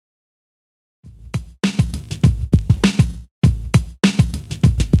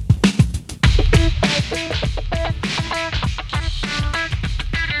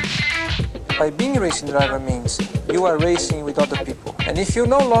By being a racing driver means you are racing with other people. And if you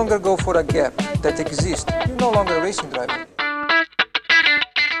no longer go for a gap that exists, you're no longer a racing driver.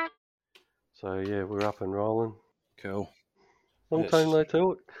 So yeah, we're up and rolling. Cool. Long time no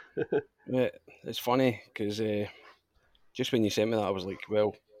talk. Yeah, it's funny because just when you sent me that, I was like,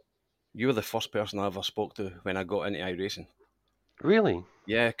 well, you were the first person I ever spoke to when I got into iRacing. Really?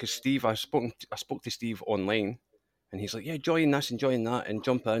 Yeah, because Steve, I spoke to Steve online, and he's like, yeah, join this and join that and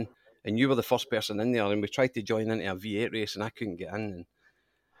jump in. And you were the first person in there, and we tried to join into a V8 race, and I couldn't get in. And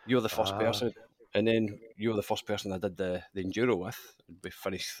you were the first person, and then you were the first person I did the enduro with. We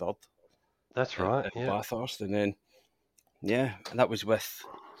finished third. That's right. At Yeah. Bathurst, and then and that was with,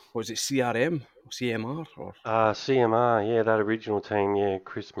 what was it, CRM or CMR or? CMR, yeah, that original team, yeah,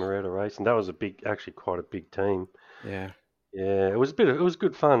 Chris Moretta Racing. That was actually quite a big team. Yeah. Yeah, it was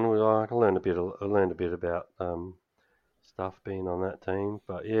good fun. I learned a bit about stuff being on that team.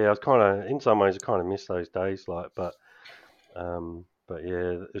 But yeah, I was kind of, in some ways, I kind of miss those days. But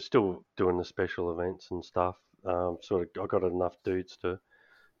yeah, it's still doing the special events and stuff. I got enough dudes to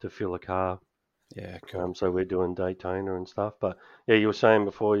fill a car. Yeah, cool. So we're doing Daytona and stuff. But yeah, you were saying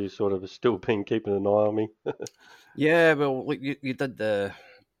before you sort of still been keeping an eye on me. Yeah, well, like you did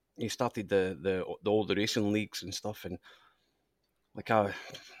you started the all the racing leagues and stuff, and like I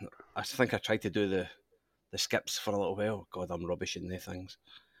think I tried to do the skips for a little while. God, I'm rubbish in the things.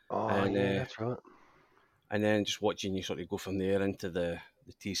 Oh And yeah, that's right. and then just watching you sort of go from there into the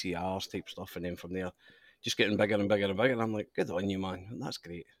TCRs type stuff, and then from there, just getting bigger and bigger and bigger. And I'm like, good on you, man. And that's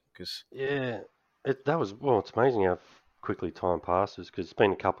great because Yeah, it's amazing how quickly time passes because it's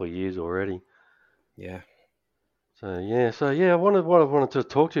been a couple of years already. yeah. So what I wanted to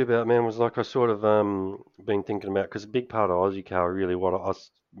talk to you about, man, was like I sort of been thinking about because a big part of Aussie Car really what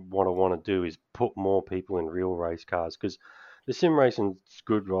I want to do is put more people in real race cars because the sim racing's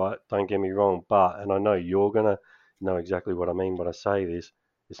good, right? Don't get me wrong, and I know you're gonna know exactly what I mean when I say this.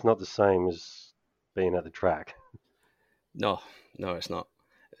 It's not the same as being at the track. No, it's not.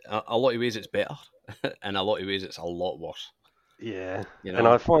 A lot of ways it's better, and a lot of ways it's a lot worse. Yeah, You and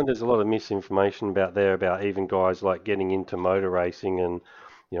I know. find there's a lot of misinformation about even guys like getting into motor racing, and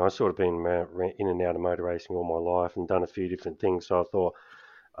I've sort of been in and out of motor racing all my life and done a few different things. So I thought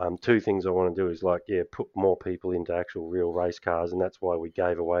two things I want to do is put more people into actual real race cars, and that's why we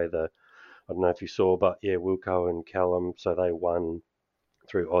gave away I don't know if you saw, but yeah, Wilco and Callum, so they won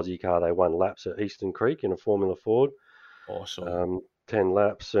through Aussie Car, they won laps at Eastern Creek in a Formula Ford, Awesome. 10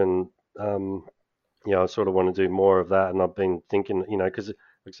 laps, and I sort of want to do more of that. And I've been thinking, because like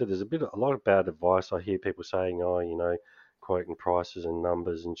I said, there's a lot of bad advice. I hear people saying, quoting prices and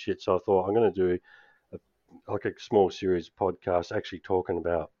numbers and shit. So I thought I'm going to do a small series of podcasts actually talking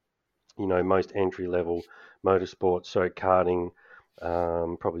about, most entry level motorsports, so karting,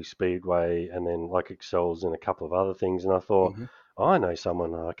 probably speedway, and then like Excels and a couple of other things. And I thought, Mm-hmm. I know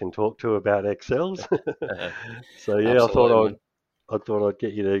someone I can talk to about Excels. So yeah, Absolutely, man. I thought I'd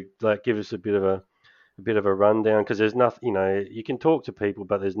get you to give us a bit of a rundown because there's nothing, you can talk to people,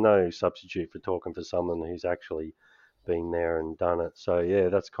 but there's no substitute for talking to someone who's actually been there and done it. So yeah,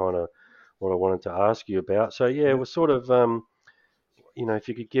 that's kind of what I wanted to ask you about. So yeah, Yeah. we're sort of, if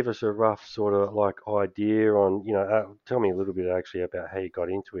you could give us a rough sort of like idea on, tell me a little bit actually about how you got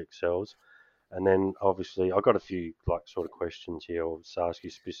into Excels. And then obviously I've got a few like sort of questions here. I'll just ask you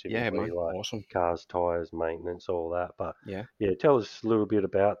Yeah, specifically man. like Awesome. cars, tires, maintenance, all that. But Yeah. yeah, tell us a little bit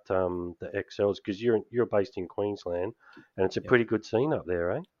about the XLs because you're based in Queensland and it's a Yep. pretty good scene up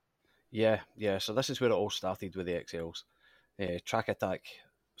there, eh? Yeah. So this is where it all started with the XLs. Track Attack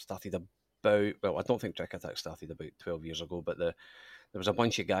started about, well, I don't think Track Attack started about 12 years ago, but there was a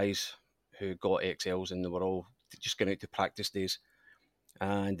bunch of guys who got XLs and they were all just going out to practice days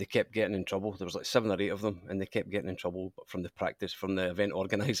and they kept getting in trouble. There was like 7 or 8 of them and they kept getting in trouble from the event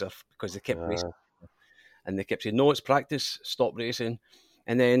organizer because they kept racing Uh, and they kept saying, no, it's practice, stop racing.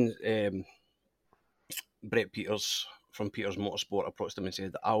 And then Brett Peters from Peters Motorsport approached them and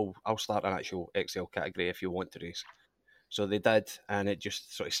said, I'll start an actual XL category if you want to race. So they did, and it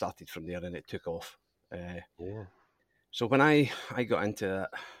just sort of started from there, and it took off. yeah. So when I got into it,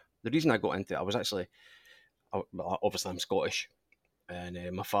 the reason I got into it, I was actually, obviously I'm Scottish, and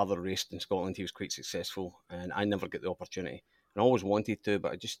my father raced in Scotland. He was quite successful, and I never got the opportunity. And I always wanted to,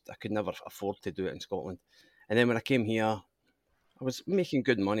 but I could never afford to do it in Scotland. And then when I came here, I was making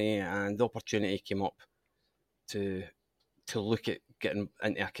good money, and the opportunity came up to look at getting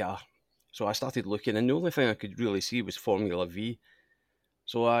into a car. So I started looking, and the only thing I could really see was Formula V.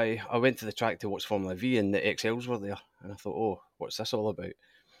 So I went to the track to watch Formula V, and the XLs were there, and I thought, oh, what's this all about?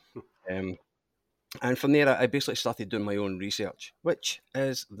 Um, And from there, I basically started doing my own research, which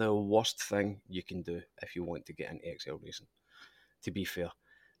is the worst thing you can do if you want to get into XL racing, to be fair.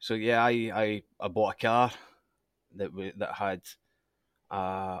 So yeah, I bought a car that had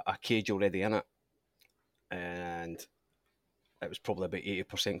a cage already in it, and it was probably about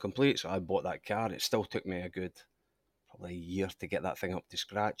 80% complete. So I bought that car. It still took me a good probably a year to get that thing up to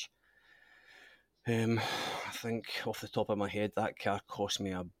scratch. I think off the top of my head, that car cost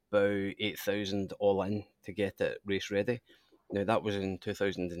me about 8,000 all in to get it race ready. Now that was in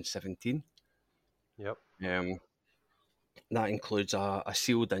 2017. Yep. Um, that includes a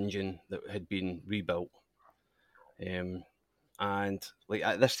sealed engine that had been rebuilt. Um, and like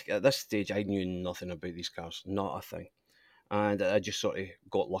at this stage, I knew nothing about these cars, not a thing. And I just sort of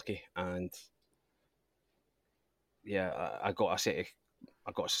got lucky, and yeah, I got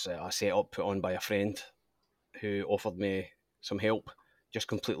a setup put on by a friend who offered me some help just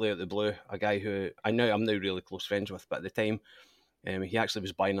completely out of the blue. A guy who I'm now really close friends with, but at the time, he actually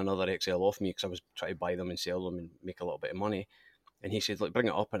was buying another XL off me because I was trying to buy them and sell them and make a little bit of money. And he said, "Look, bring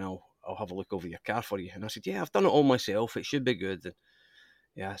it up and I'll have a look over your car for you." And I said, "Yeah, I've done it all myself. It should be good." And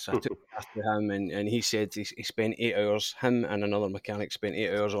yeah, so I took it after him, and he said he spent 8 hours. Him and another mechanic spent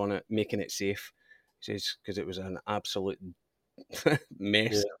 8 hours on it, making it safe. He says because it was an absolute Yeah.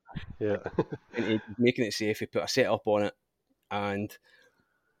 mess. Yeah. And he making it safe. He put a setup on it, and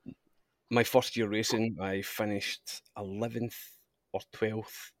my first year racing, I finished 11th or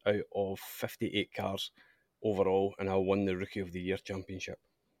 12th out of 58 cars overall, and I won the Rookie of the Year championship.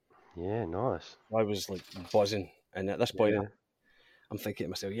 Yeah. Nice. I was like buzzing, and at this point, Yeah. I'm thinking to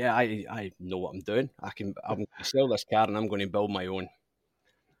myself, "Yeah, I know what I'm doing. I'm going to sell this car, and I'm going to build my own."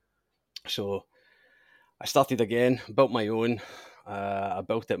 So I started again, built my own. I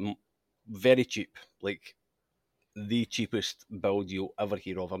built it very cheap, like the cheapest build you'll ever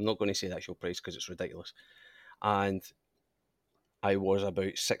hear of. I'm not going to say the actual price because it's ridiculous. And I was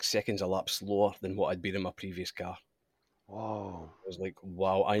about 6 seconds a lap slower than what I'd been in my previous car. Whoa. I was like,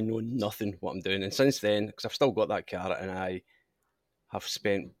 wow, I know nothing what I'm doing. And since then, because I've still got that car and I have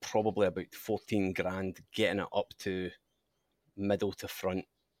spent probably about 14 grand getting it up to middle to front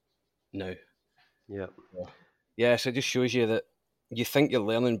now. Yeah. Yeah, so it just shows you that you think you're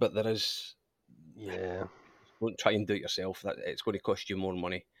learning, but there is, Yeah. don't try and do it yourself. That it's going to cost you more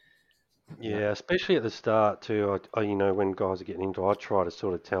money. Yeah. Especially at the start too. When guys are getting into, I try to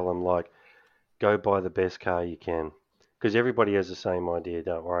sort of tell them like, go buy the best car you can, because everybody has the same idea.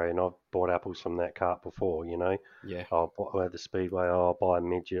 Don't worry. And I've bought apples from that cart before. Yeah. I'll at the speedway. I'll buy a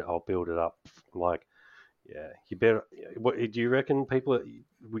midget. I'll build it up. Like, yeah, you better. What do you reckon?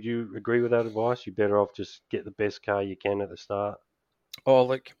 Would you agree with that advice? You better off just get the best car you can at the start. Oh,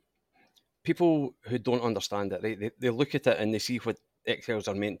 like people who don't understand it, right? They look at it and they see what XLs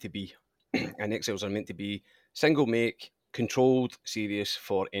are meant to be. And XLs are meant to be single make, controlled series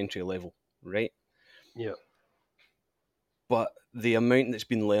for entry level, right? Yeah. But the amount that's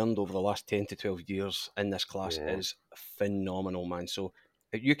been learned over the last 10 to 12 years in this class Yeah. is phenomenal, man. So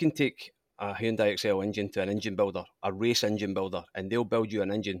if you can take a Hyundai Excel engine to an engine builder, a race engine builder, and they'll build you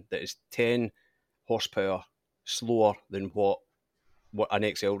an engine that is 10 horsepower slower than what an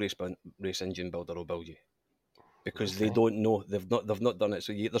XL race engine builder will build you, because they Okay. don't know, they've not done it.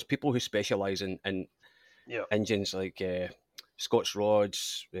 So there's people who specialise in Yeah. engines like Scott's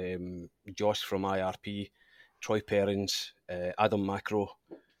Rods, Josh from IRP, Troy Perrins, Adam Macro,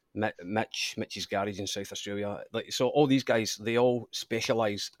 Mitch's Garage in South Australia. Like, so all these guys, they all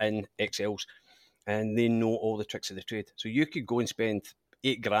specialise in XLs, and they know all the tricks of the trade. So you could go and spend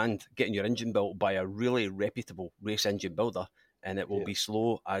 8 grand getting your engine built by a really reputable race engine builder, and it will Yeah. be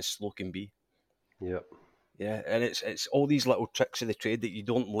slow as slow can be. Yeah. Yeah, and it's all these little tricks of the trade that you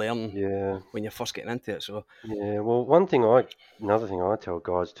don't learn Yeah. when you're first getting into it. So Yeah. Well, another thing I tell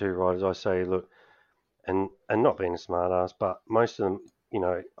guys too, right, is I say, look, and not being a smart ass, but most of them,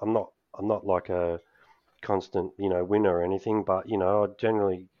 I'm not like a constant, winner or anything, but I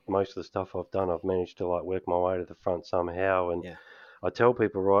generally most of the stuff I've done, I've managed to like work my way to the front somehow. And yeah, I tell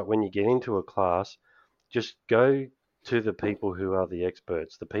people, right, when you get into a class, just go to the people who are the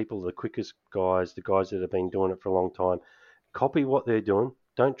experts, the quickest guys, the guys that have been doing it for a long time. Copy what they're doing.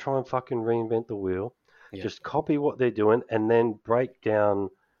 Don't try and fucking reinvent the wheel. yeah. Just copy what they're doing and then break down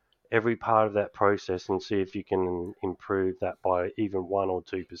every part of that process and see if you can improve that by even 1 or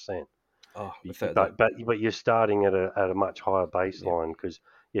 2%. Oh, without a doubt. But you're starting at a much higher Yeah, baseline because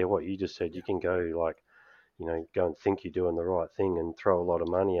yeah, what you just said, yeah, you can go like go and think you're doing the right thing and throw a lot of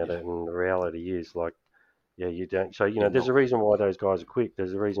money at yeah. it, and the reality is like yeah, you don't. So You're there's not. a reason why those guys are quick.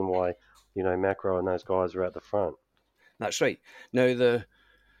 There's a reason why Macro and those guys are at the front. That's right. Now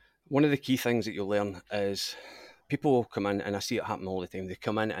One of the key things that you'll learn is people come in, and I see it happen all the time. They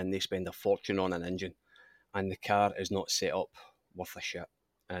come in and they spend a fortune on an engine, and the car is not set up worth a shit.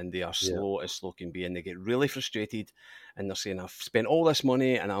 And they are Yeah. slow as slow can be, and they get really frustrated, and they're saying, I've spent all this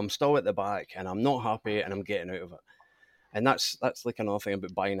money and I'm still at the back and I'm not happy and I'm getting out of it. And that's like another thing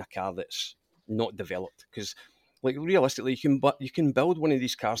about buying a car that's not developed, because like realistically you can build one of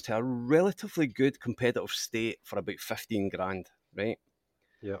these cars to a relatively good competitive state for about 15 grand, right?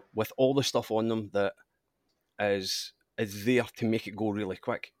 Yeah. With all the stuff on them that is there to make it go really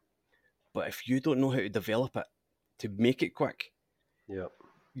quick. But if you don't know how to develop it to make it quick, Yeah.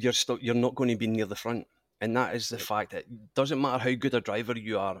 you're not going to be near the front. And that is the Yep. fact that it doesn't matter how good a driver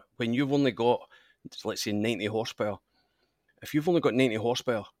you are, when you've only got, let's say, 90 horsepower. If you've only got 90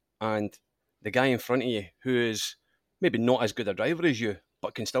 horsepower and the guy in front of you, who is maybe not as good a driver as you,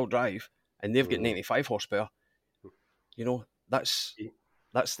 but can still drive, and they've got 95 horsepower, you know, that's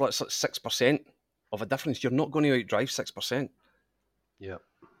 6% of a difference. You're not going to outdrive 6%. Yeah.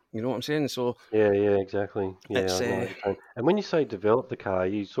 You know what I'm saying? So Yeah, exactly. Yeah, it's I know what you're saying. And when you say develop the car,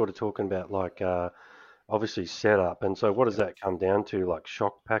 you sort of talking about like obviously setup. And so what does that come down to? Like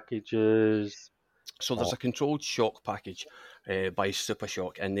shock packages? So there's a controlled shock package by Super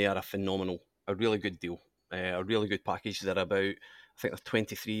Shock, and they are a really good deal, a really good package. They're about, I think they're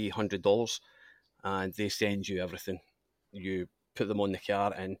 $2,300, and they send you everything. You put them on the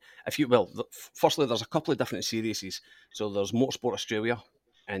car, and firstly, there's a couple of different series. So there's Motorsport Australia,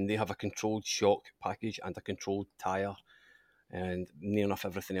 and they have a controlled shock package and a controlled tyre, and near enough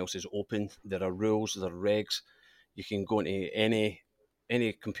everything else is open. There are rules, there are regs. You can go into any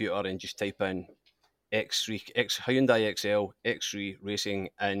computer and just type in Hyundai Excel X3 Racing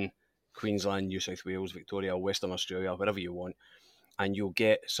in Queensland, New South Wales, Victoria, Western Australia, wherever you want, and you'll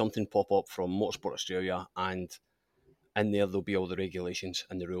get something pop up from Motorsport Australia, and in there there'll be all the regulations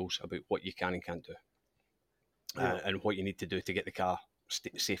and the rules about what you can and can't do, and what you need to do to get the car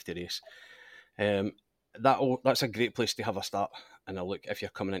safe to race. That's a great place to have a start and a look if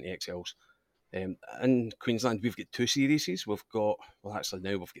you're coming into Excels. In Queensland, we've got 2 series. We've got, well, actually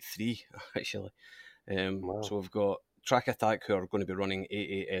now we've got 3 actually. Wow. So we've got Track Attack, who are going to be running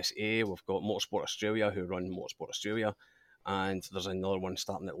AASA. We've got Motorsport Australia, who run Motorsport Australia, and there's another one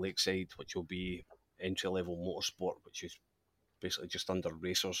starting at Lakeside, which will be entry-level motorsport, which is basically just under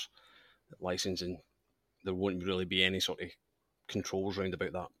racers license, and there won't really be any sort of controls around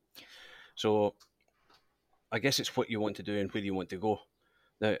about that. So I guess it's what you want to do and where you want to go.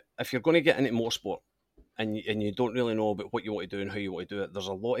 Now, if you're going to get into motorsport and you don't really know about what you want to do and how you want to do it, there's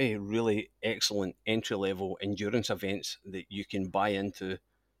a lot of really excellent entry-level endurance events that you can buy into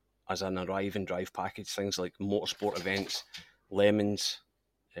as an arrive and drive package. Things like motorsport events, Lemons,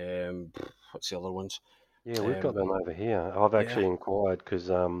 what's the other ones? Yeah, we've got them over here. I've actually inquired because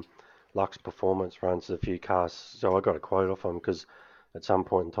Lux Performance runs a few cars, so I got a quote off them because at some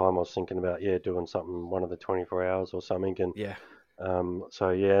point in time I was thinking about doing something one of the 24 hours or something, and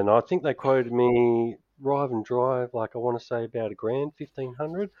and I think they quoted me Rive and Drive, like I want to say about $1,000,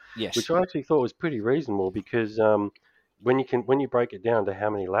 1,500, Yes. which I actually thought was pretty reasonable because when you break it down to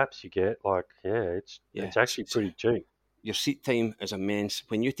how many laps you get, like it's actually pretty cheap. Your seat time is immense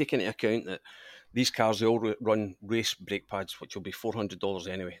when you take into account that these cars, they all run race brake pads, which will be $400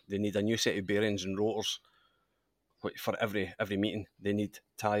 anyway. They need a new set of bearings and rotors for every meeting. They need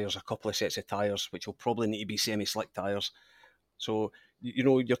tyres, a couple of sets of tyres, which will probably need to be semi-slick tyres. So,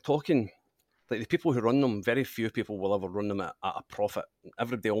 you're talking, like the people who run them, very few people will ever run them at a profit.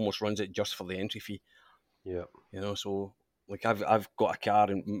 Everybody almost runs it just for the entry fee. Yeah. So like I've got a car,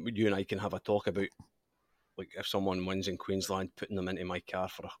 and you and I can have a talk about, like, if someone wins in Queensland, putting them into my car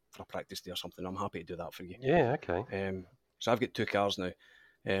for a practice day or something. I'm happy to do that for you. Yeah, okay. So I've got 2 cars now,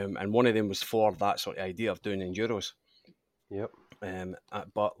 and one of them was for that sort of idea of doing enduros. Yep.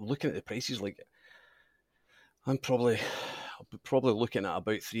 But looking at the prices, like I'll be probably looking at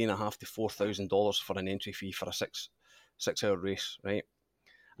about $3,500 to $4,000 for an entry fee for a 6-hour race, right?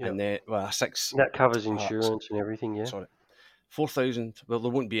 Yep. And then that covers insurance and everything, yeah. Sorry. 4,000. Well,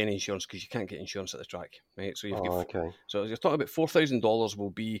 there won't be any insurance because you can't get insurance at the track, right? So okay. So you're talking about $4,000 will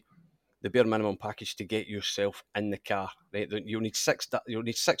be the bare minimum package to get yourself in the car, right? You'll need 6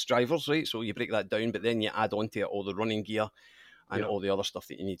 drivers, right? So you break that down, but then you add onto it all the running gear and all the other stuff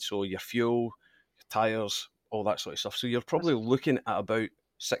that you need. So your fuel, your tires, all that sort of stuff. So you're probably looking at about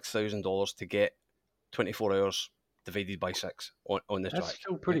 $6,000 to get 24 hours divided by 6 on the track. That's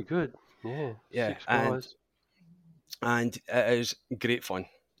still pretty good. Yeah. 6 guys. And it is great fun.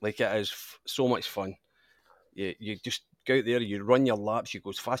 Like, it is so much fun. You just go out there, you run your laps, you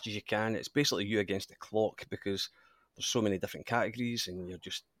go as fast as you can. It's basically you against the clock because there's so many different categories, and you're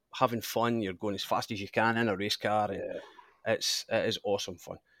just having fun. You're going as fast as you can in a race car, and Yeah. it is awesome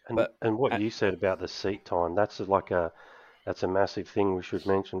fun. And But and what you said about the seat time, that's a massive thing we should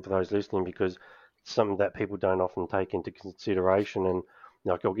mention for those listening, because it's something that people don't often take into consideration. And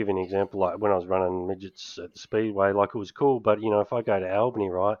like, I'll give you an example. Like when I was running midgets at the speedway, like, it was cool, but if I go to Albany,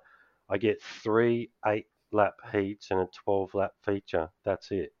 right, I get 3 8-lap heats and a 12-lap feature.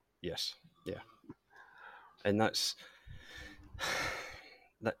 That's it. yes, yeah, and that's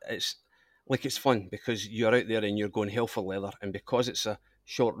that. It's fun because you're out there and you're going hell for leather, and because it's a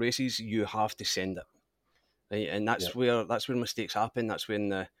short races, you have to send it, right? And Yeah. that's where mistakes happen. That's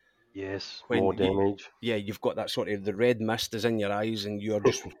Yes, when more you, damage. yeah, you've got that sort of the red mist is in your eyes, and you're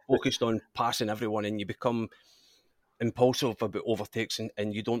just focused on passing everyone, and you become impulsive about overtakes,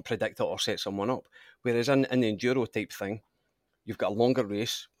 and you don't predict it or set someone up. Whereas in the enduro type thing, you've got a longer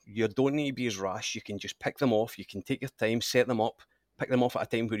race. You don't need to be as rash. You can just pick them off. You can take your time, set them up, pick them off at a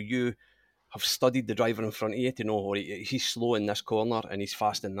time where you have studied the driver in front of you to know, oh, he's slow in this corner and he's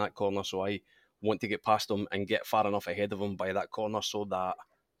fast in that corner, so I want to get past him and get far enough ahead of him by that corner so that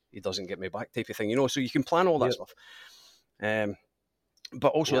he doesn't get me back, type of thing. So you can plan all that Yep. stuff.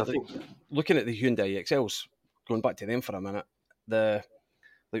 But also, Yeah, I think. looking at the Hyundai Excels, going back to them for a minute,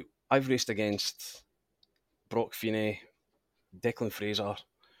 I've raced against Brock Feeney, Declan Fraser,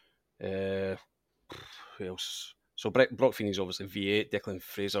 who else? So Brock Feeney's obviously V8. Declan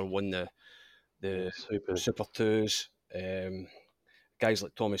Fraser won the Super. Super Twos. Guys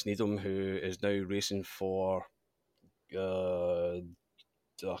like Thomas Needham, who is now racing for. I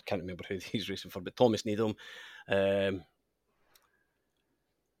can't remember who he's racing for, but Thomas Needham.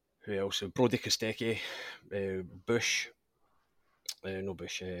 Who else? Brody Kostecki, Bush. No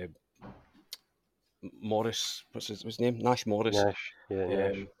Bush. Morris. What's his name? Nash Morris. Nash. Yeah,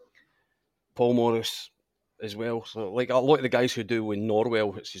 Nash. Paul Morris as well. So, like, a lot of the guys who do with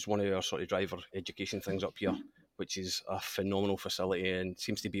Norwell, which is one of our sort of driver education things up here, which is a phenomenal facility, and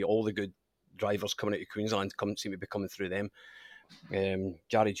seems to be all the good drivers coming out of Queensland seem to be coming through them.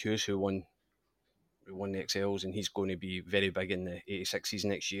 Jared Hughes, who won the Excels, and he's going to be very big in the 86s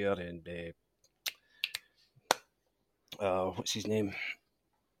next year. And what's his name?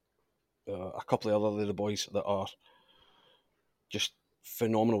 A couple of other the boys that are just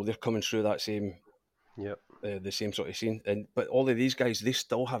phenomenal. They're coming through that same, the same sort of scene. But all of these guys, they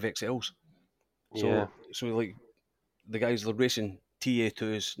still have Excels. So like the guys, they're racing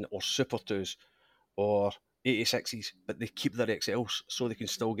TA2s or Super 2s or 86s, but they keep their Excels so they can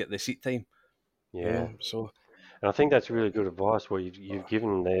still get the seat time. Yeah. So. And I think that's really good advice what you've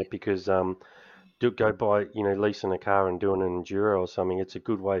given there, because do go by leasing a car and doing an enduro or something. It's a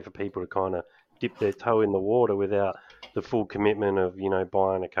good way for people to kind of dip their toe in the water without the full commitment of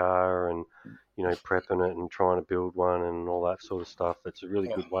buying a car and prepping it and trying to build one and all that sort of stuff. It's a really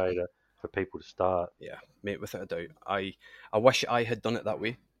good way for people to start. Yeah, mate, without a doubt. I wish I had done it that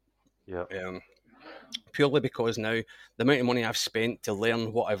way. Yeah. Purely because now the amount of money I've spent to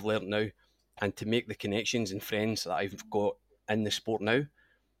learn what I've learned now and to make the connections and friends that I've got in the sport now,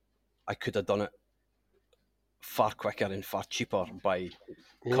 I could have done it far quicker and far cheaper by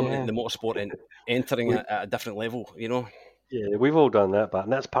coming into the motorsport and entering at a different level, Yeah, we've all done that, but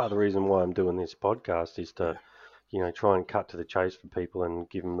that's part of the reason why I'm doing this podcast is to, try and cut to the chase for people and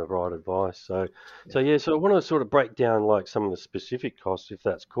give them the right advice. So I want to sort of break down like some of the specific costs, if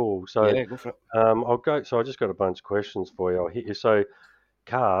that's cool. So yeah, go for it. I'll go. So I just got a bunch of questions for you. I'll hit you. So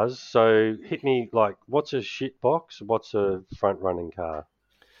cars. So hit me like, what's a shit box? What's a front running car?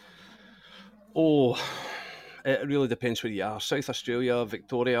 Oh, it really depends where you are. South Australia,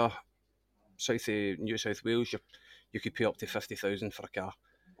 Victoria, south of New South Wales, you could pay up to 50,000 for a car.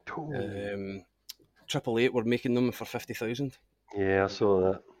 888 were making them for 50,000. Yeah, I saw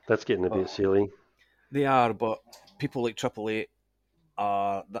that. That's getting a bit silly. They are, but people like 888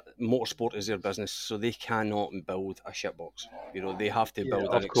 motorsport is their business, so they cannot build a shitbox. They have to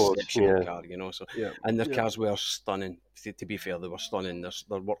build an exceptional car. So and their cars were stunning. To be fair, they were stunning.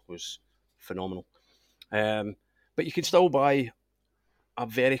 Their work was phenomenal. But you can still buy a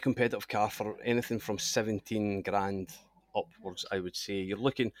very competitive car for anything from 17 grand upwards. I would say you're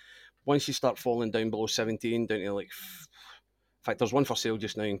looking, once you start falling down below 17, down to like. In fact, there's one for sale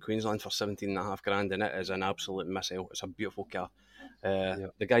just now in Queensland for 17.5 grand, and it is an absolute missile. It's a beautiful car.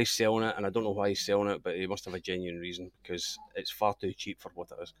 The guy's selling it, and I don't know why he's selling it, but he must have a genuine reason because it's far too cheap for what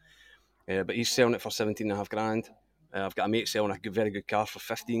it is. But he's selling it for 17.5 grand. I've got a mate selling a very good car for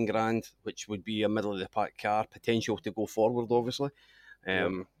 15 grand, which would be a middle of the pack car, potential to go forward, obviously.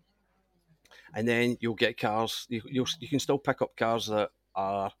 And then you'll get cars. You can still pick up cars that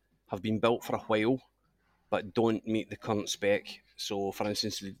have been built for a while, but don't meet the current spec. So, for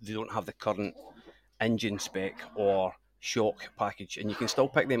instance, they don't have the current engine spec or shock package, and you can still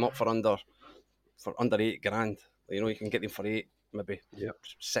pick them up for under £8,000. You know, you can get them for eight, maybe Yep.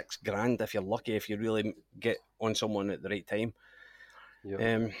 £6,000 if you're lucky, if you really get on someone at the right time. Yep.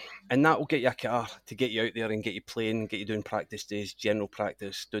 And that will get you a car to get you out there and get you playing, get you doing practice days, general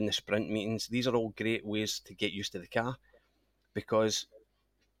practice, doing the sprint meetings. These are all great ways to get used to the car, because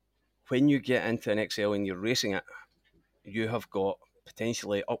when you get into an XL and you're racing it, you have got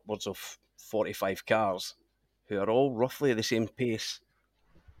potentially upwards of 45 cars who are all roughly the same pace,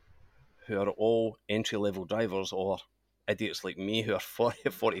 who are all entry-level drivers or idiots like me who are 40,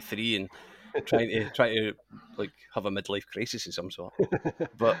 43 and trying to like have a midlife crisis of some sort.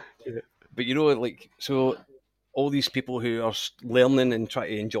 But Yeah. but you know, like, so all these people who are learning and try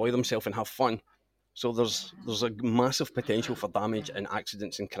to enjoy themselves and have fun. So there's a massive potential for damage and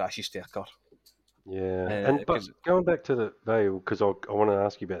accidents and crashes to occur. Yeah, and but 'Cause going back to the value, because I want to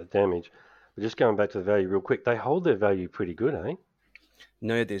ask you about the damage, but just going back to the value real quick, they hold their value pretty good, eh?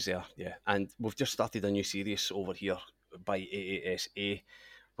 nowadays, yeah, and we've just started a new series over here by AASA,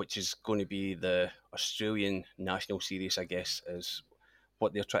 which is going to be the Australian National Series, I guess, is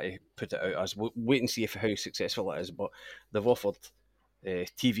what they're trying to put it out as. We'll wait and see how successful it is, but they've offered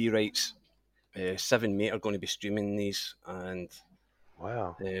TV rights. 7 Mate are going to be streaming these, and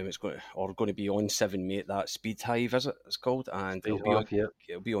Wow. going to be on 7 Mate. That Speed Hive, is it? It's called, and Speed Hive, yeah.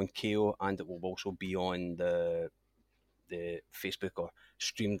 it'll be on KO, and it will also be on the Facebook, or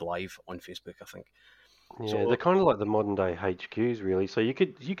streamed live on Facebook, I think. Yeah, So they're kind of like the modern day HQs, really. So you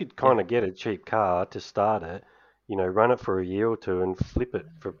could yeah, kind of get a cheap car to start it, run it for a year or two and flip it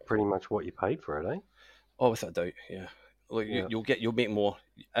for pretty much what you paid for it, eh? oh, without a doubt, yeah. Like Yeah, you'll make more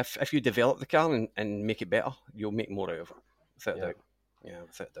if you develop the car and make it better. You'll make more out of it, without a yeah. doubt. Yeah,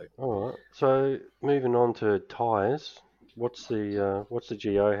 without a doubt. All right. So moving on to tyres, what's the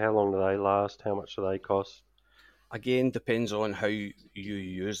GO? How long do they last? How much do they cost? Again, depends on how you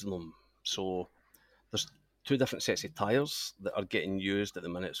use them. So there's two different sets of tyres that are getting used at the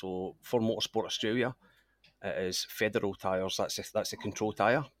minute. So for Motorsport Australia, it is Federal tyres. That's the control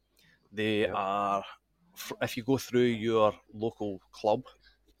tyre. They Yep. are, if you go through your local club,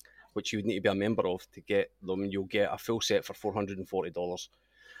 which you would need to be a member of to get them, you'll get a full set for $440,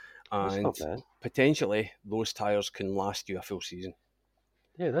 That's and not bad. potentially those tyres can last you a full season.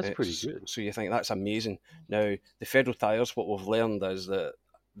 Yeah, that's pretty good. So you think that's amazing. Now the Federal tyres, what we've learned is that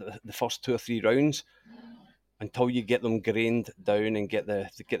the first 2 or 3 rounds, until you get them grained down and get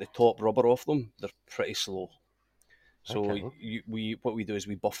the top rubber off them, they're pretty slow. So Okay. what we do is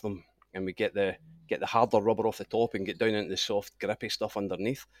we buff them, and we get the harder rubber off the top and get down into the soft grippy stuff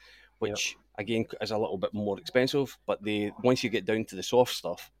underneath, Yep. which again is a little bit more expensive. But once you get down to the soft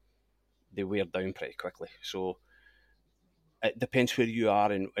stuff, they wear down pretty quickly. So it depends where you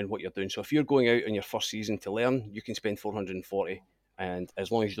are and what you're doing. So if you're going out in your first season to learn, you can spend 440, and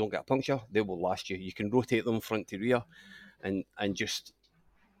as long as you don't get a puncture, they will last you. You can rotate them front to rear, and just,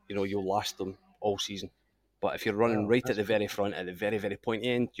 you'll last them all season. But if you're running Wow, right at that's the good. very front, at the very, very pointy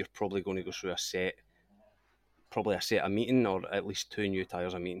end, you're probably going to go through probably a set a meeting, or at least two new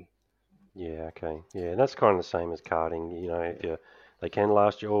tyres a meeting. Yeah, okay. Yeah, and that's kind of the same as karting. If they can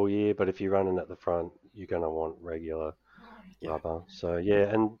last you all year, but if you're running at the front, you're going to want regular Yeah. rubber. So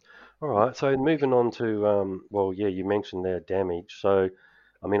yeah, and all right. So moving on to well, yeah, you mentioned their damage. So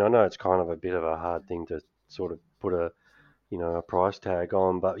I mean, I know it's kind of a bit of a hard thing to sort of put a price tag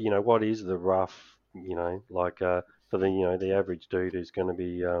on, but what is the rough, like for the average dude who's going to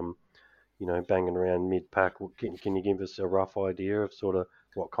be banging around mid-pack. Can you give us a rough idea of sort of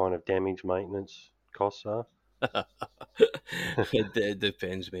what kind of damage maintenance costs are? It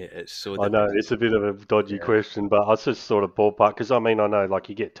depends, mate. It so I know depends. it's a bit of a dodgy Yeah, question, but I just sort of ballpark because I mean I know like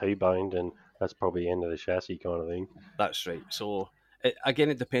you get T-boned and that's probably end of the chassis kind of thing. that's right. So again,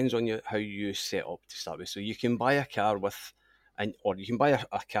 it depends on how you set up to start with. So you can buy a car or you can buy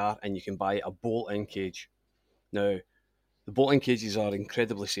a car and you can buy a bolt-in cage. Now, the bolt-in cages are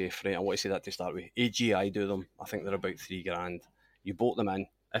incredibly safe, right? I want to say that to start with. AGI do them. I think they're about $3,000. You bolt them in.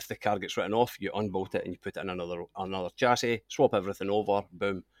 If the car gets written off, you unbolt it and you put it in another chassis, swap everything over,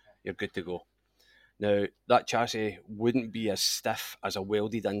 boom, you're good to go. Now, that chassis wouldn't be as stiff as a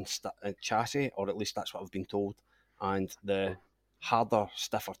welded-in chassis, or at least that's what I've been told. And the harder,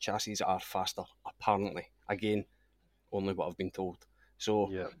 stiffer chassis are faster, apparently. Again, only what I've been told. So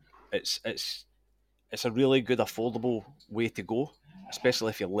Yeah, it's it's a really good, affordable way to go, especially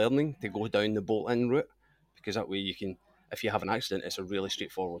if you're learning to go down the bolt-in route, because that way you can, if you have an accident, it's a really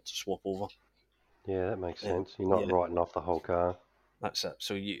straightforward to swap over. yeah, that makes Um, sense. You're not yeah, writing off the whole car. That's it.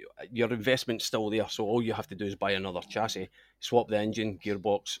 So your investment's still there. So all you have to do is buy another chassis, swap the engine,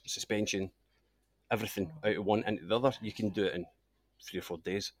 gearbox, suspension, everything out of one into the other. You can do it in 3 or 4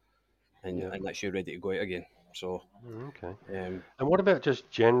 days, and Yeah. that's you ready to go out again. So, Okay. um, And what about just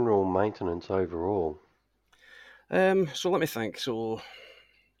general maintenance overall? so let me think. So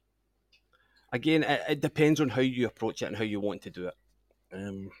again, it depends on how you approach it and how you want to do it.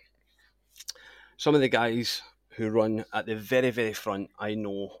 Um, some of the guys who run at the very, very front, I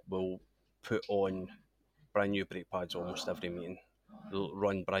know, will put on brand new brake pads almost every meeting. They'll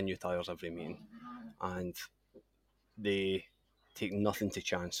run brand new tyres every meeting, and they take nothing to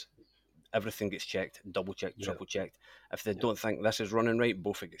chance. Everything gets checked, double checked, Yeah. triple checked. If they Yeah. don't think this is running right,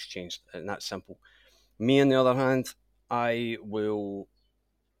 both it gets changed, and that's simple. Me, on the other hand, I will,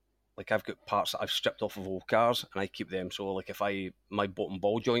 like, I've got parts that I've stripped off of old cars, and I keep them. So like if my bottom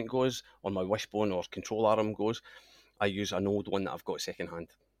ball joint goes, or my wishbone or control arm goes, I use an old one that I've got second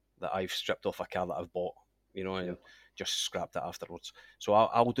hand, that I've stripped off a car that I've bought, Yeah. and just scrapped it afterwards. So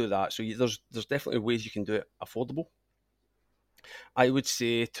I'll do that. So there's definitely ways you can do it affordable. I would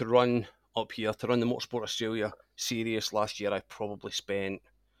say to run up here, to run the Motorsport Australia series last year, I probably spent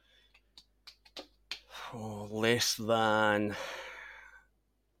less than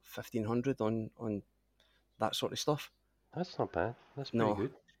 1,500 on that sort of stuff. That's not bad. That's pretty No,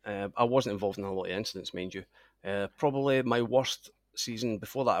 good. I wasn't involved in a lot of incidents, mind you. Probably my worst season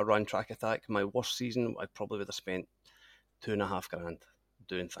before that, I ran Track Attack. My worst season, I probably would have spent 2.5 grand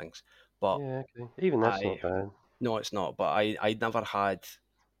doing things. But Yeah, okay. Even that's I not bad. no, it's not. But I never had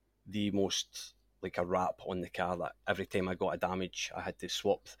the most, like, a wrap on the car that every time I got a damage, I had to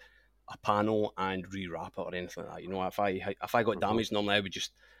swap a panel and rewrap it or anything like that. If I got Hmm. damaged, normally I would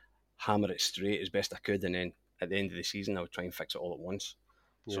just hammer it straight as best I could, and then at the end of the season, I would try and fix it all at once.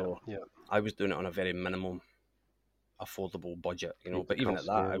 Yeah, So yeah. I was doing it on a very minimum, affordable budget, Keep the But even at costs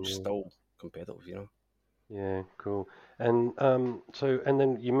that, I down. was Yeah. still competitive. Yeah, cool. And and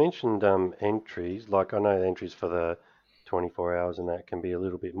then you mentioned entries. Like I know the entries for the 24 hours and that can be a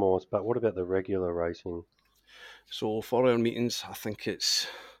little bit more, but what about the regular racing? So for our meetings, I think it's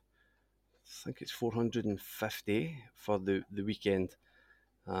 450 for the weekend.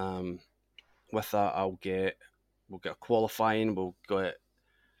 Um, with that, we'll get a qualifying. We'll get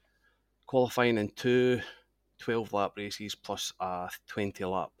qualifying in two 12-lap races plus a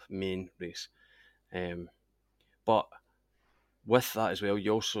 20-lap main race. But with that as well,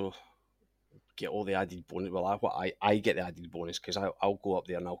 you also get all the added bonus. Well, I get the added bonus because I'll go up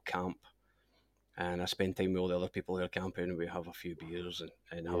there and I'll camp, and I spend time with all the other people who are camping, and we have a few beers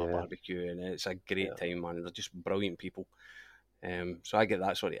and have a Yeah, barbecue, and it's a yeah. great time, man. They're just brilliant people. So I get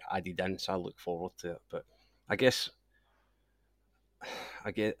that sort of added in, so I look forward to it. But I guess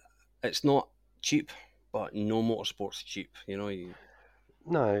I get it's not cheap, but no motorsport's cheap.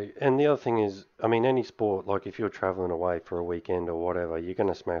 No, and the other thing is, I mean, any sport, like if you're traveling away for a weekend or whatever, you're going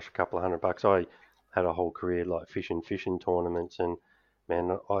to smash a couple of $100. I had a whole career like fishing tournaments, and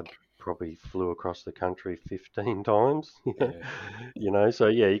man, I probably flew across the country 15 times, Yeah, So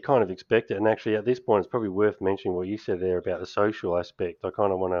yeah, you kind of expect it. And actually, at this point, it's probably worth mentioning what you said there about the social aspect. I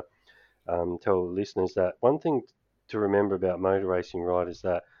kind of want to tell listeners that one thing to remember about motor racing, right, is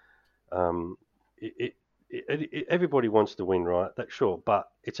that um, it, everybody wants to win, right? That's sure, but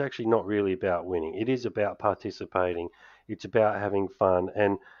it's actually not really about winning. It is about participating. It's about having fun,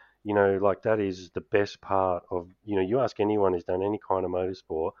 and like that is the best part of. You ask anyone who's done any kind of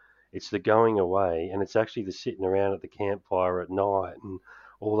motorsport, it's the going away, and it's actually the sitting around at the campfire at night and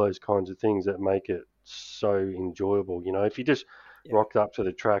all those kinds of things that make it so enjoyable. If you just yeah. rocked up to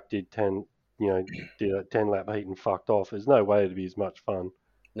the track, did a 10 lap heat and fucked off, there's no way it'd be as much fun.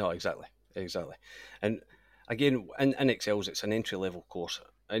 No, exactly. And again, in Excels, it's an entry level course,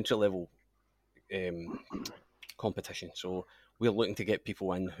 entry level um, competition. So we're looking to get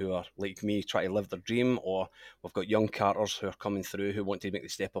people in who are like me, try to live their dream, or we've got young karters who are coming through who want to make the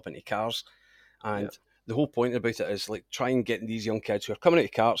step up into cars. Yeah, And the whole point about it is, like, try and get these young kids who are coming out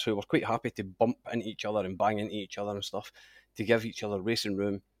of karts, who were quite happy to bump into each other and bang into each other and stuff, to give each other racing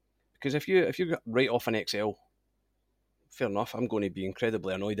room. Because if you write off an XL, fair enough, I'm going to be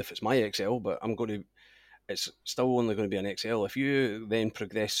incredibly annoyed if it's my XL, but it's still only going to be an XL. If you then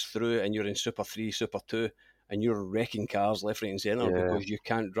progress through and you're in Super 3, Super 2, and you're wrecking cars left, right, and centre yeah, because you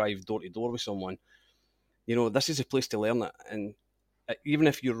can't drive door to door with someone, this is a place to learn it. And even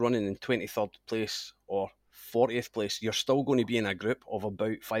if you're running in 23rd place or 40th place, you're still going to be in a group of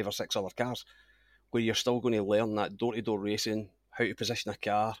about 5 or 6 other cars where you're still going to learn that door to door racing, how to position a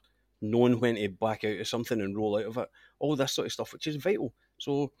car, knowing when to back out of something and roll out of it, all this sort of stuff, which is vital.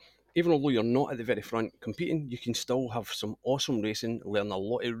 So even although you're not at the very front competing, you can still have some awesome racing, learn a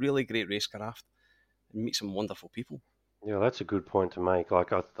lot of really great racecraft, and meet some wonderful people. Yeah, that's a good point to make.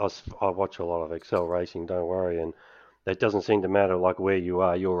 Like I watch a lot of Excel racing. Don't worry, and it doesn't seem to matter like where you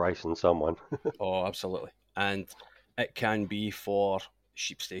are. You're racing someone. Oh, absolutely. And it can be for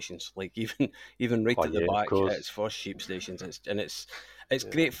sheep stations, like even right Oh at the yeah, of back, course. it's for sheep stations. It's Yeah,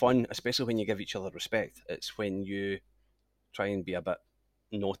 great fun, especially when you give each other respect. It's when you try and be a bit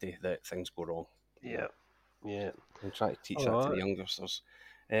naughty that things go wrong. yeah, yeah. And try to teach All that to the right. youngsters.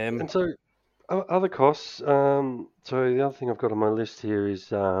 And so other costs. So the other thing I've got on my list here is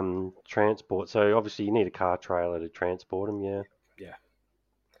transport. So obviously you need a car trailer to transport them. Yeah. Yeah.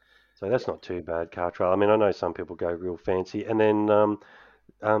 So that's Yeah. not too bad, car trailer. I mean, I know some people go real fancy. And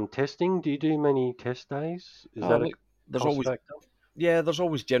then testing. Do you do many test days? Is that a Look, there's cost always factor? there's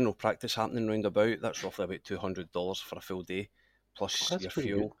always general practice happening round about. That's roughly about $200 for a full day, Oh, plus that's your pretty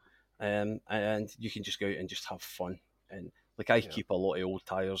good. fuel, and you can just go out and just have fun. And like I Yeah. keep a lot of old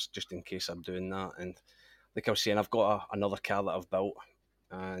tires just in case I'm doing that. And like I was saying, I've got another car that I've built,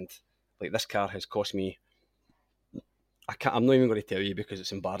 and like this car has cost me. I'm not even going to tell you because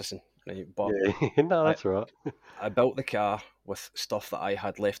it's embarrassing, right? But Yeah. No, I, that's all right. I built the car with stuff that I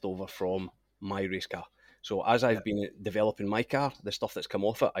had left over from my race car. So as Yeah. I've been developing my car, the stuff that's come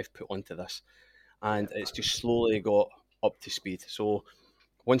off it, I've put onto this, Yeah. and it's just slowly got up to speed. So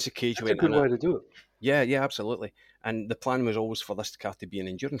once the cage That's a went good in it, way to do it. yeah, yeah, absolutely. And the plan was always for this car to be an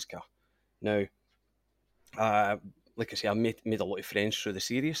endurance car. Now, uh, like I say, I made a lot of friends through the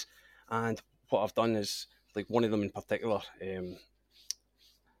series, and what I've done is like one of them in particular,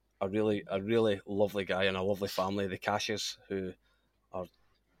 a really lovely guy and a lovely family, the Cashes, who are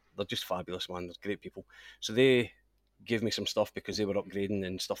they're just fabulous, man. They're great people. So they gave me some stuff because they were upgrading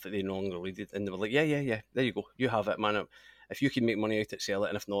and stuff that they no longer needed, and they were like, yeah, there you go, you have it, man. If you can make money out it, sell it,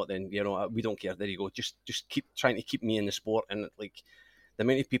 and if not, then we don't care. There you go. Just keep trying to keep me in the sport, and like the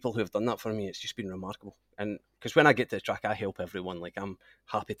amount of people who have done that for me, it's just been remarkable. And because when I get to the track, I help everyone. Like I'm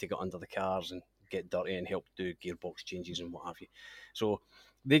happy to get under the cars and get dirty and help do gearbox changes and what have you. So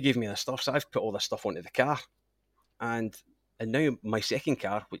they gave me this stuff, so I've put all this stuff onto the car, and now my second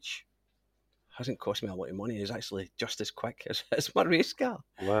car, which hasn't cost me a lot of money, is actually just as quick as my race car.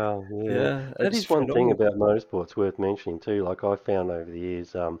 Wow, yeah. Yeah, That it's is one thing phenomenal. about motorsports worth mentioning too. Like I found over the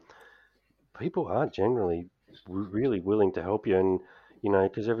years, people are generally really willing to help you, and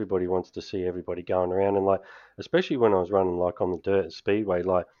because everybody wants to see everybody going around, and like, especially when I was running like on the dirt at speedway,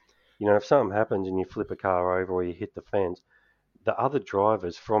 like, if something happens and you flip a car over or you hit the fence, the other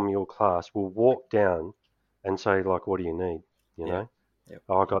drivers from your class will walk down and say like, "What do you need?" You Yeah, know, yeah,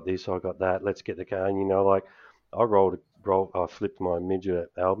 "Oh, I got this, I got that. Let's get the car." And like, I flipped my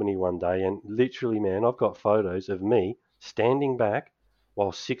midget at Albany one day, and literally, man, I've got photos of me standing back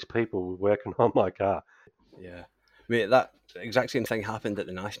while six people were working on my car. yeah. Mate, that exact same thing happened at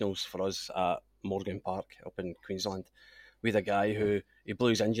the Nationals for us at Morgan Park up in Queensland. We had a guy who he blew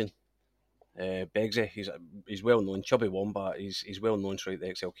his engine. Begsy, he's well known. Chubby Wombat, he's well known throughout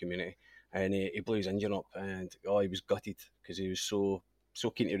the XL community, and he blew his engine up, and he was gutted because he was so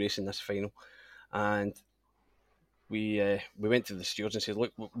keen to race in this final, and we went to the stewards and said,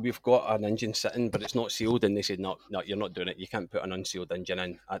 look, we've got an engine sitting, but it's not sealed, and they said, no, you're not doing it. You can't put an unsealed engine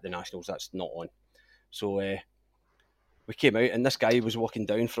in at the Nationals. That's not on. So we came out, and this guy was walking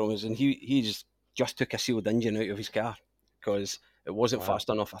down from us, and he just took a sealed engine out of his car because it wasn't Wow. fast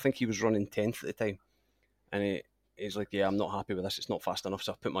enough. I think he was running 10th at the time, and he's like, yeah, I'm not happy with this. It's not fast enough,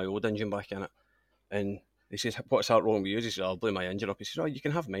 so I put my old engine back in it. And he says, what's that wrong with you? He says, I'll blew my engine up. He says, oh, you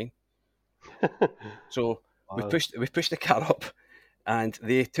can have mine. So Wow. we pushed the car up, and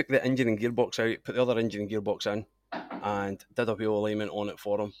they took the engine and gearbox out, put the other engine and gearbox in, and did a wheel alignment on it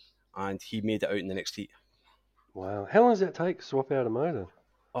for him, and he made it out in the next heat. Wow. How long does that take to swap out a motor?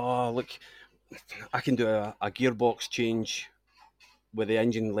 Oh, look, I can do a gearbox change with the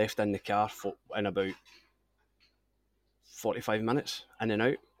engine left in the car in about 45 minutes, in and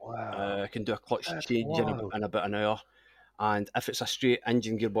out. Wow. I can do a clutch That's change wild. in about an hour. And if it's a straight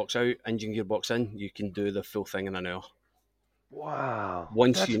engine gearbox out, engine gearbox in, you can do the full thing in an hour. Wow.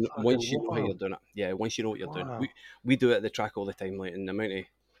 Once That's you fucking once you know how you're wild. doing it, yeah. Once you know what you're doing, Wow. we do it at the track all the time. Like in the amount of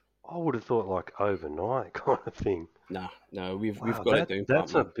I would have thought like overnight kind of thing. no, we've Wow, got it down pat,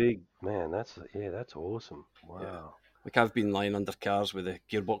 that's a man. big man. That's awesome. Yeah, Wow. like I've been lying under cars with the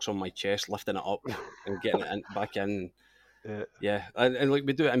gearbox on my chest, lifting it up and getting it back in. Yeah. Yeah, and like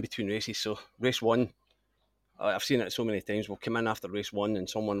we do it in between races. So race one, I've seen it so many times. We'll come in after race one and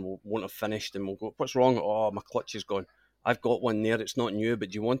someone won't have finished and we'll go, what's wrong? Oh, my clutch is gone. I've got one there. It's not new, but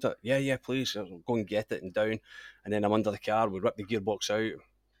do you want it? Yeah, please. I'll go and get it and down. And then I'm under the car. We rip the gearbox out.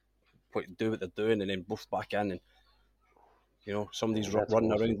 do what they're doing, and then both back in, and somebody's And that's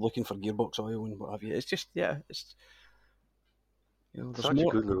running awesome. around looking for gearbox oil and what have you. It's just it's there's Such a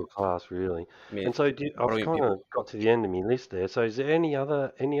more. good little class, really. And Mate, so, I've brilliant kind people. of got to the end of my list there. So, is there any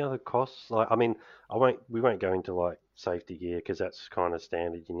other costs? Like, I mean, we won't go into like safety gear because that's kind of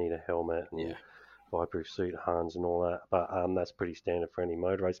standard. You need a helmet and Yeah. fireproof suit, Hans, and all that. But that's pretty standard for any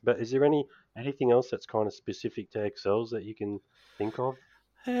motor race. But is there anything else that's kind of specific to Excels that you can think of?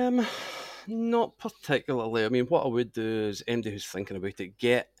 Um, Not particularly. I mean, what I would do is anybody who's thinking about it,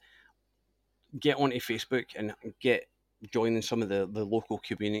 get onto Facebook and get joining some of the local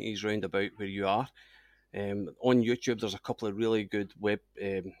communities round about where you are. On YouTube, there's a couple of really good web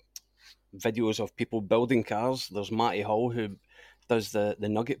videos of people building cars. There's Matty Hull who does the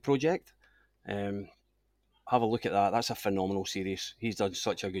Nugget project. Um, have a look at that. That's a phenomenal series. He's done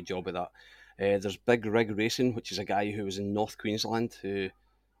such a good job with that. There's Big Rig Racing, which is a guy who was in North Queensland who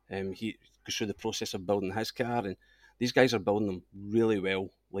he goes through the process of building his car, and these guys are building them really well.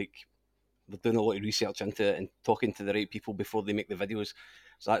 Like, they're doing a lot of research into it and talking to the right people before they make the videos.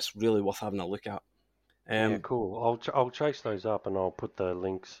 So that's really worth having a look at. Yeah, Um, cool. I'll chase those up and I'll put the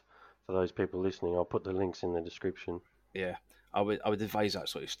links for those people listening. I'll put the links in the description. yeah, I would advise that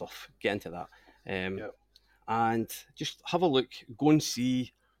sort of stuff. Get into that, Yeah. and just have a look. Go and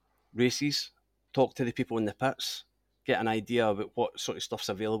see races. Talk to the people in the pits. Get an idea about what sort of stuff's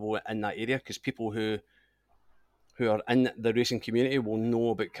available in that area, because people who are in the racing community will know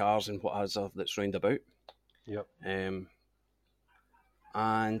about cars and what has that's round about. Yep.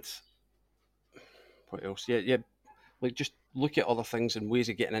 And what else? Yeah. Like, just look at other things and ways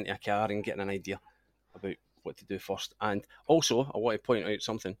of getting into a car and getting an idea about what to do first. And also, I want to point out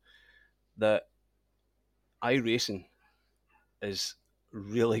something, that iRacing is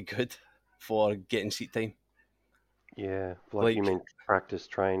really good for getting seat time. Yeah. Like you Like, mean practice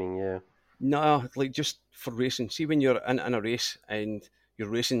training, yeah. no, like, just for racing. See, when you're in a race and you're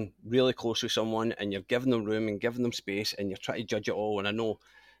racing really close with someone and you're giving them room and giving them space and you're trying to judge it all, and I know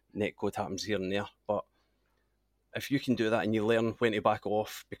netcode happens here and there, but if you can do that and you learn when to back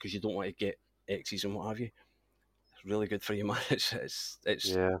off because you don't want to get X's and what have you, it's really good for you, man. It's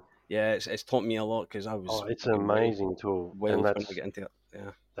Yeah. yeah, it's taught me a lot, because I was Oh, it's an fucking wild, amazing tool, and wild when I get into it.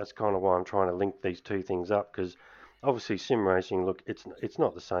 Yeah, that's kind of why I'm trying to link these two things up because obviously sim racing, look, it's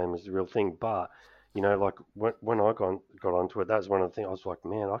not the same as the real thing, but like when I got onto it, that was one of the things I was like,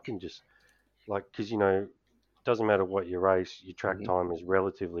 man, I can just like because doesn't matter what you race, your track hmm time is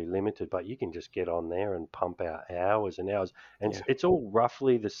relatively limited, but you can just get on there and pump out hours and hours, and yeah, it's all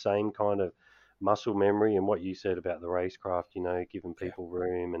roughly the same kind of muscle memory and what you said about the racecraft, giving yeah, people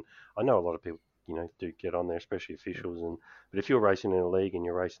room, and I know a lot of people, do get on there, especially officials, but if you're racing in a league and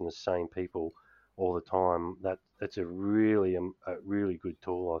you're racing the same people all the time, that's a really good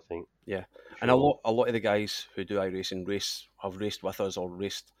tool, I think, yeah. for And a sure. lot of the guys who do iRacing have raced with us, or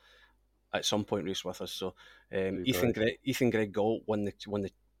raced at some point, raced with us. So Do both. Ethan Greg Galt won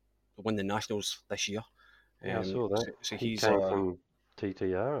the nationals this year. Yeah, I saw that. So He he's came from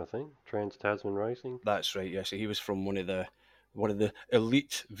TTR, I think, Trans Tasman Racing. that's right. Yeah, so he was from one of the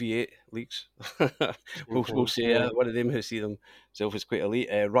elite V8 leagues. we'll Okay, say yeah, one of them who see themselves as quite elite.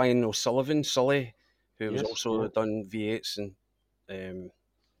 Ryan O'Sullivan, Sully, who was yes, yeah. also done V8s, and um,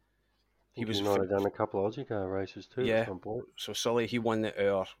 I he think he was might have done a couple of Aussie car races too at yeah. some point. So Sully, he won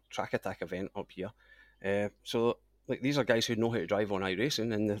our track attack event up here. So, like, these are guys who know how to drive on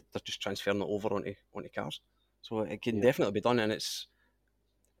iRacing, and they're just transferring it over onto cars. So it can Yep, definitely be done, and it's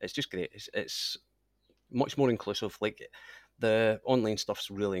just great. It's much more inclusive. Like, the online stuff's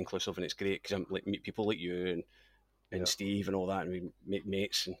really inclusive, and it's great because I meet people like you and yep, Steve and all that, and we make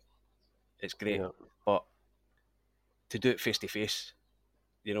mates, and it's great. yep. But to do it face to face,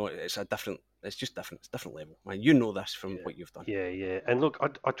 it's just different. It's a different level. Man, you know this from Yeah, what you've done. yeah. And look,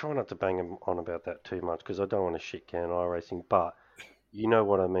 I try not to bang him on about that too much because I don't want to shit can iRacing, but you know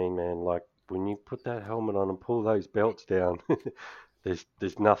what I mean, man. Like when you put that helmet on and pull those belts down, there's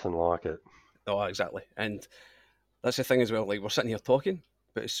nothing like it. Oh, exactly. And that's the thing as well. Like, we're sitting here talking,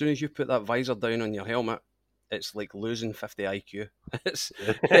 but as soon as you put that visor down on your helmet, it's like losing 50 IQ. It's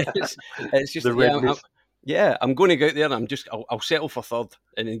it's it's just, The red mist. yeah. I'm going to go out there and I'll settle for third,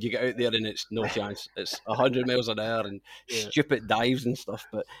 and then you get out there and it's no chance. It's 100 miles an hour and Yeah, stupid dives and stuff.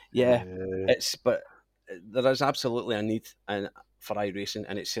 But yeah, yeah. but there is absolutely a need for iRacing,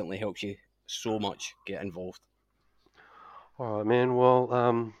 and it certainly helps you so much get involved. All right, man.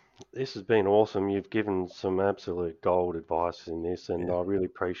 Well, this has been awesome. You've given some absolute gold advice in this, and Yeah. I really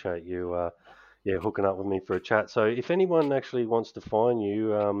appreciate you, hooking up with me for a chat. So, if anyone actually wants to find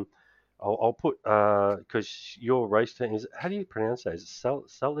you, I'll put because your race team is, how do you pronounce that? Is it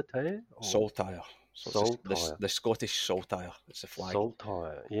Saltaire or Saltire. So it's Saltire? the Scottish Saltire. It's a flag.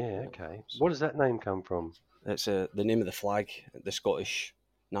 Saltire. Yeah. Yeah. Okay. What does that name come from? It's the name of the flag, the Scottish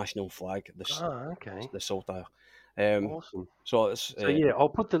national flag, Oh, okay. the Saltire. Awesome. So it's So yeah, I'll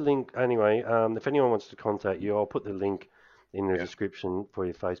put the link anyway. If anyone wants to contact you, I'll put the link in the yeah, description for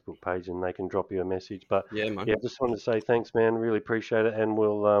your Facebook page, and they can drop you a message. But yeah, man. yeah, just wanted to say thanks, man. Really appreciate it, and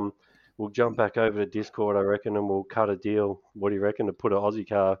we'll jump back over to Discord, I reckon, and we'll cut a deal. What do you reckon to put an Aussie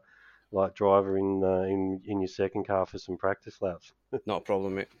car like driver in your second car for some practice laps? Not a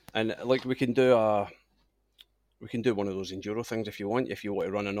problem, mate. And like we can do one of those enduro things if you want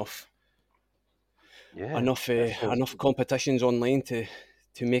to run enough Yeah, enough competitions online to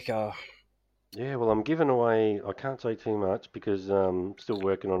make a. Yeah, well, I'm giving away. I can't say too much because I'm still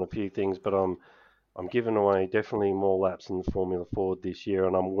working on a few things, but I'm giving away definitely more laps in the Formula Ford this year,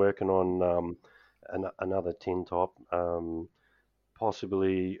 and I'm working on another tin top,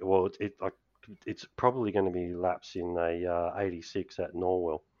 possibly. Well, it's probably going to be laps in a 86 at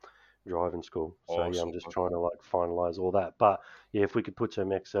Norwell driving school. So yeah, I'm just trying to like finalize all that. But yeah, if we could put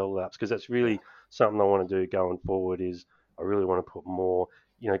some Excel laps, because that's really something I want to do going forward. Is I really want to put more,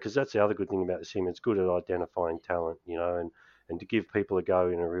 because that's the other good thing about the sim. It's good at identifying talent, and to give people a go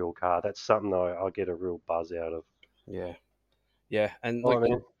in a real car. That's something that I get a real buzz out of. Yeah, and All like, right,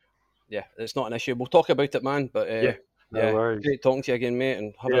 man. yeah, it's not an issue. We'll talk about it, man. But No worries. great talking to you again, mate.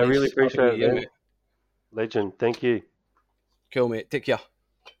 And have I a really nice appreciate happy it, New Year, man. mate. Legend. Thank you. Cool, mate. Take care.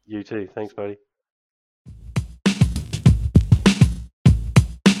 You too. Thanks, buddy.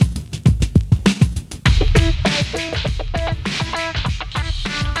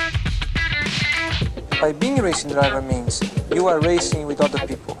 By being a racing driver means you are racing with other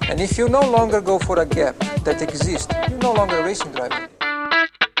people. And if you no longer go for a gap that exists, you're no longer a racing driver.